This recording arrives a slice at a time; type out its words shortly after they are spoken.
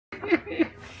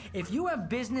If you have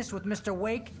business with Mr.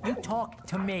 Wake, you talk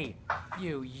to me.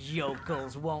 You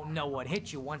yokels won't know what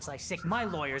hit you once I sick my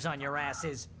lawyers on your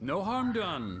asses. No harm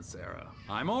done, Sarah.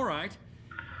 I'm all right.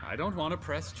 I don't want to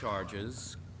press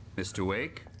charges. Mr.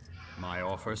 Wake, my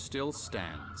offer still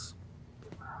stands.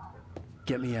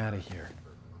 Get me out of here.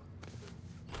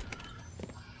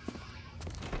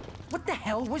 What the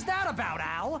hell was that about,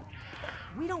 Al?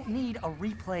 We don't need a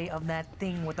replay of that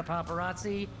thing with the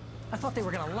paparazzi. I thought they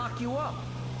were gonna lock you up.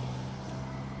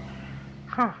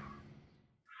 Huh.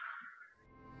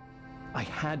 I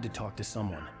had to talk to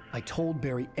someone. I told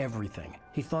Barry everything.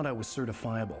 He thought I was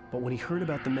certifiable, but when he heard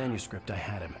about the manuscript, I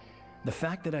had him. The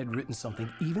fact that I'd written something,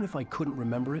 even if I couldn't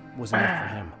remember it, was enough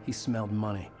for him. He smelled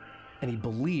money. And he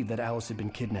believed that Alice had been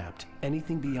kidnapped.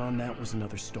 Anything beyond that was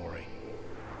another story.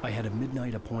 I had a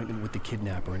midnight appointment with the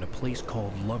kidnapper in a place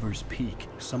called Lover's Peak,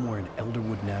 somewhere in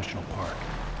Elderwood National Park.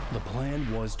 The plan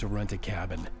was to rent a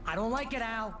cabin. I don't like it,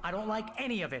 Al. I don't like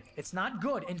any of it. It's not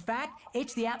good. In fact,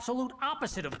 it's the absolute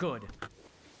opposite of good.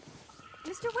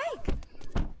 Mr. Wake!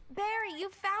 Barry, you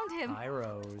found him. Hi,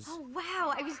 Rose. Oh,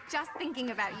 wow. I was just thinking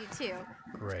about you, too.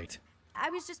 Great. I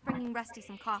was just bringing Rusty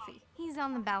some coffee. He's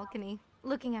on the balcony,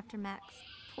 looking after Max.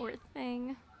 Poor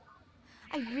thing.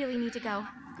 I really need to go.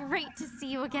 Great to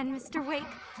see you again, Mr. Wake.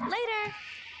 Later!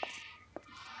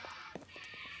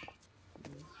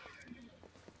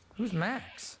 Who's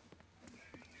Max?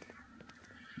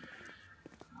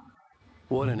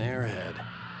 What an airhead.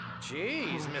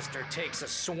 Jeez, Mr. Takes a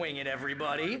swing at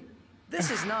everybody.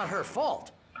 This is not her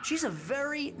fault. She's a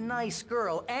very nice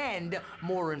girl and,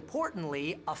 more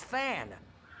importantly, a fan.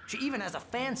 She even has a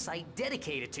fan site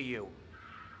dedicated to you.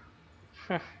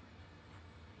 Okay,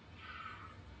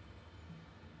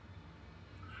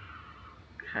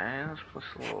 that's just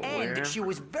a little And weird. she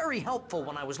was very helpful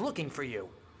when I was looking for you.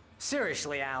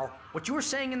 Seriously, Al, what you were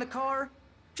saying in the car,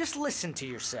 just listen to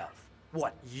yourself.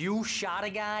 What, you shot a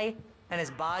guy and his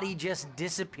body just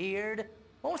disappeared?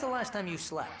 When was the last time you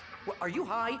slept? Are you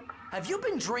high? Have you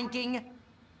been drinking?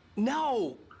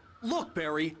 No! Look,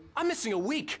 Barry, I'm missing a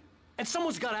week, and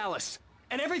someone's got Alice,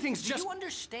 and everything's Do just... you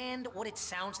understand what it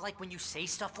sounds like when you say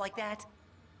stuff like that?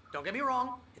 Don't get me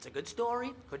wrong, it's a good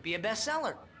story, could be a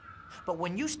bestseller. But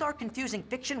when you start confusing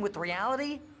fiction with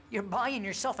reality, you're buying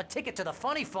yourself a ticket to the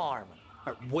funny farm.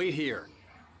 All right, wait here.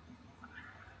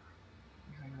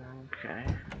 Okay.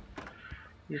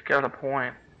 He's got a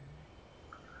point.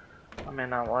 I may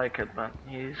not like it, but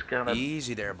he's got a...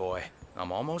 Easy there, boy.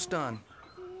 I'm almost done.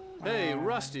 Hey,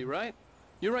 Rusty, right?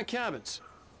 You rent cabins.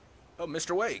 Oh,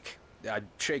 Mr. Wake. I'd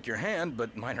shake your hand,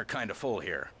 but mine are kind of full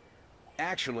here.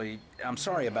 Actually, I'm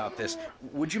sorry about this.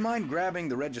 Would you mind grabbing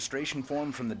the registration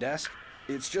form from the desk?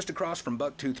 It's just across from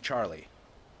Bucktooth Charlie.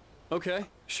 Okay,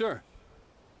 sure.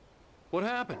 What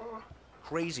happened?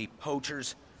 Crazy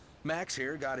poachers. Max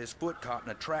here got his foot caught in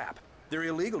a trap. They're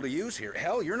illegal to use here.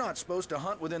 Hell, you're not supposed to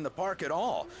hunt within the park at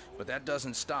all. But that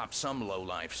doesn't stop some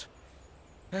lowlifes.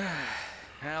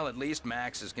 Well, at least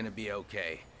Max is gonna be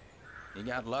okay. He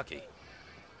got lucky.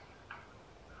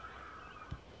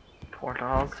 Poor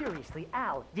dog. Seriously,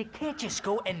 Al, you can't just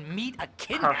go and meet a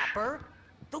kidnapper.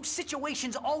 Those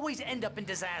situations always end up in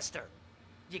disaster.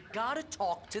 You gotta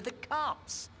talk to the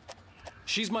cops.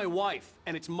 She's my wife,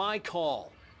 and it's my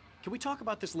call. Can we talk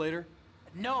about this later?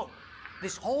 No,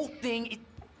 this whole thing,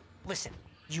 listen,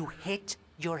 you hit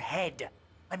your head.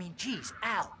 I mean, geez,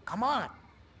 Al, come on.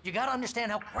 You gotta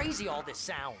understand how crazy all this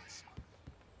sounds.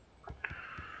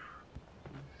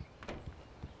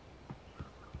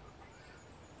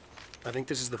 I think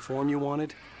this is the form you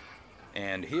wanted.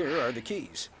 And here are the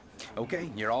keys.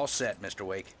 Okay, you're all set, Mr.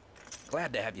 Wake.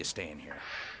 Glad to have you staying here.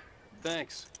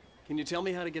 Thanks. Can you tell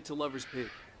me how to get to Lover's Peak?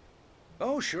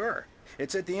 Oh, sure.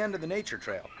 It's at the end of the nature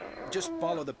trail. Just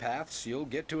follow the paths, you'll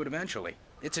get to it eventually.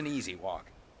 It's an easy walk.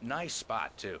 Nice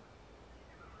spot, too.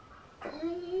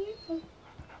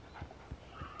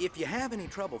 If you have any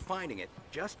trouble finding it,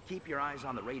 just keep your eyes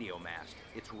on the radio mast.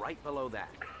 It's right below that.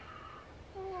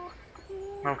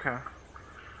 Okay.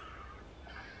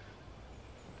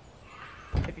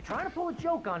 If you're trying to pull a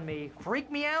joke on me,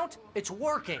 freak me out, it's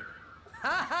working.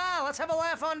 Ha ha, let's have a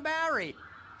laugh on Barry.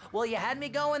 Well, you had me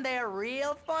going there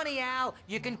real funny, Al.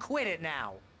 You can quit it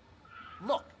now.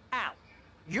 Look, Al,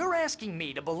 you're asking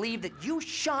me to believe that you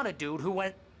shot a dude who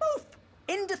went poof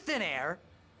into thin air,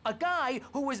 a guy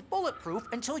who was bulletproof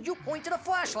until you pointed a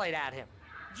flashlight at him.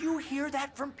 You hear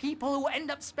that from people who end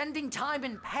up spending time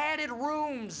in padded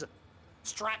rooms,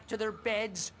 strapped to their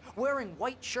beds, wearing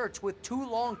white shirts with too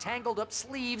long tangled up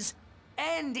sleeves,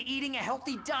 and eating a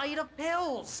healthy diet of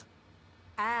pills.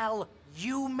 Al,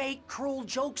 you make cruel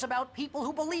jokes about people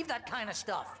who believe that kind of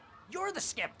stuff. You're the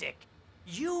skeptic.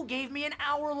 You gave me an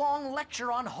hour-long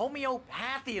lecture on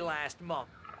homeopathy last month.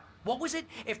 What was it?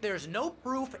 If there's no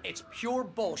proof, it's pure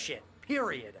bullshit.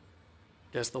 Period.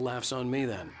 Guess the laugh's on me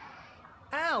then.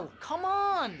 Al, come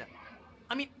on!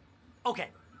 I mean, okay.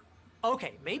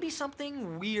 Okay, maybe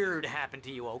something weird happened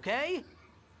to you, okay?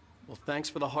 Well, thanks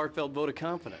for the heartfelt vote of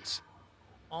confidence.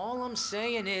 All I'm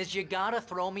saying is you gotta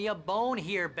throw me a bone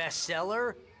here,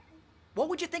 bestseller. What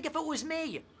would you think if it was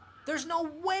me? There's no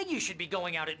way you should be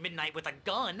going out at midnight with a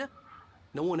gun.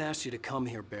 No one asked you to come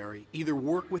here, Barry. Either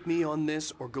work with me on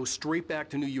this or go straight back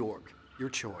to New York. Your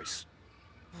choice.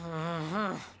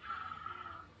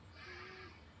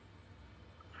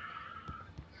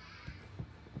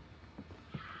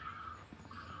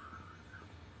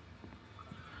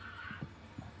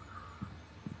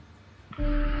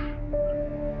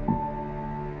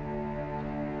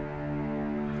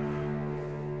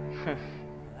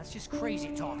 That's just crazy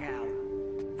talk, Al.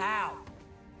 Al?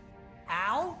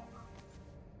 Al?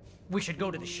 We should go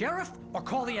to the sheriff or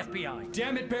call the FBI.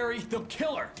 Damn it, Barry, they'll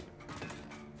kill her!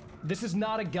 This is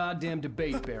not a goddamn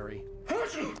debate, Barry.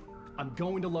 I'm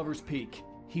going to Lover's Peak.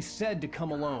 He said to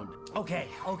come alone. Okay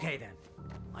then.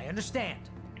 I understand.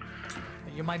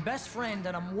 You're my best friend,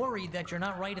 and I'm worried that you're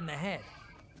not right in the head.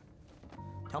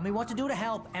 Tell me what to do to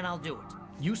help, and I'll do it.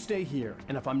 You stay here,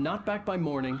 and if I'm not back by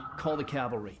morning, call the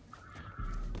cavalry.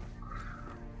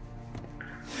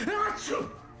 Achoo!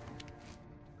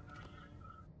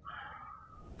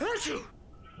 Achoo!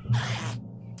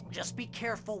 Just be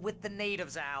careful with the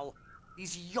natives, Al.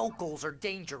 These yokels are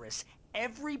dangerous.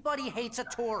 Everybody hates a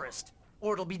tourist,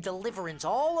 or it'll be Deliverance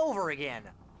all over again.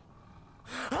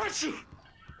 Achoo!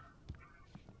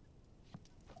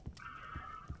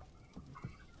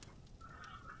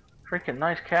 Freaking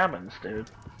nice cabins, dude.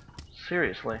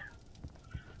 Seriously.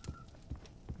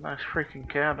 Nice freaking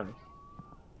cabin.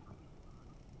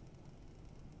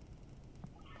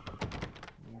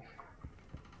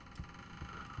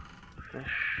 Fish.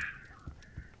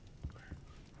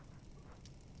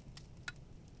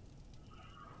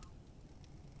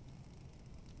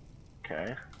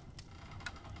 Okay.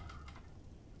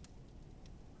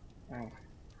 Oh.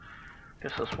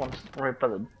 Guess this one's right by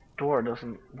the door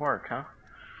doesn't work, huh?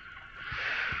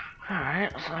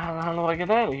 Alright, so how do I get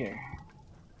out of here?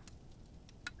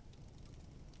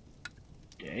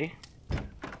 Okay.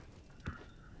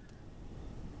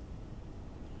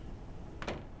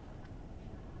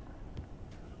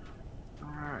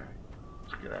 Alright,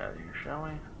 let's get out of here, shall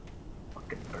we?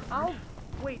 Fucking bird. I'll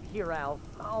wait here, Al.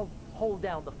 I'll hold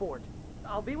down the fort.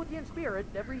 I'll be with you in spirit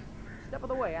every step of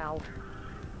the way, Al.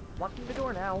 Locking the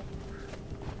door now.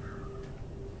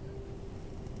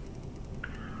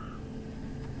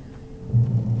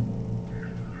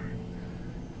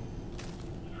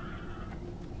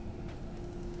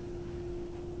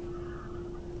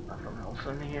 Nothing else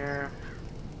in here.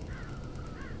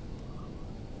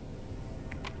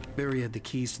 Barry had the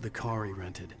keys to the car he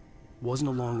rented. Wasn't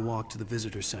a long walk to the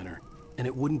visitor center, and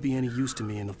it wouldn't be any use to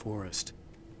me in the forest.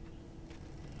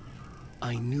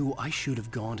 I knew I should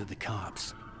have gone to the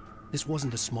cops. This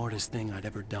wasn't the smartest thing I'd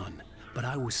ever done, but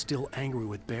I was still angry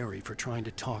with Barry for trying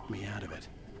to talk me out of it.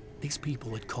 These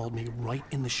people had called me right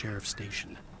in the sheriff's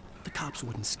station. The cops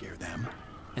wouldn't scare them,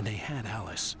 and they had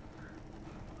Alice.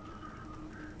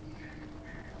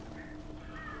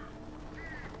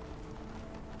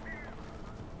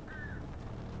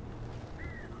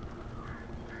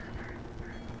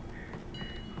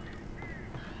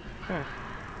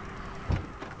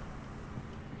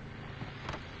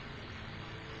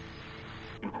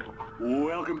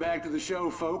 Welcome back to the show,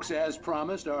 folks. As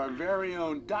promised, our very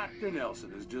own Dr.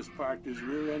 Nelson has just parked his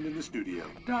rear end in the studio.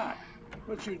 Doc,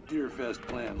 what's your Deerfest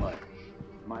plan like?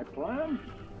 My plan?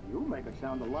 You make it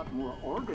sound a lot more organized.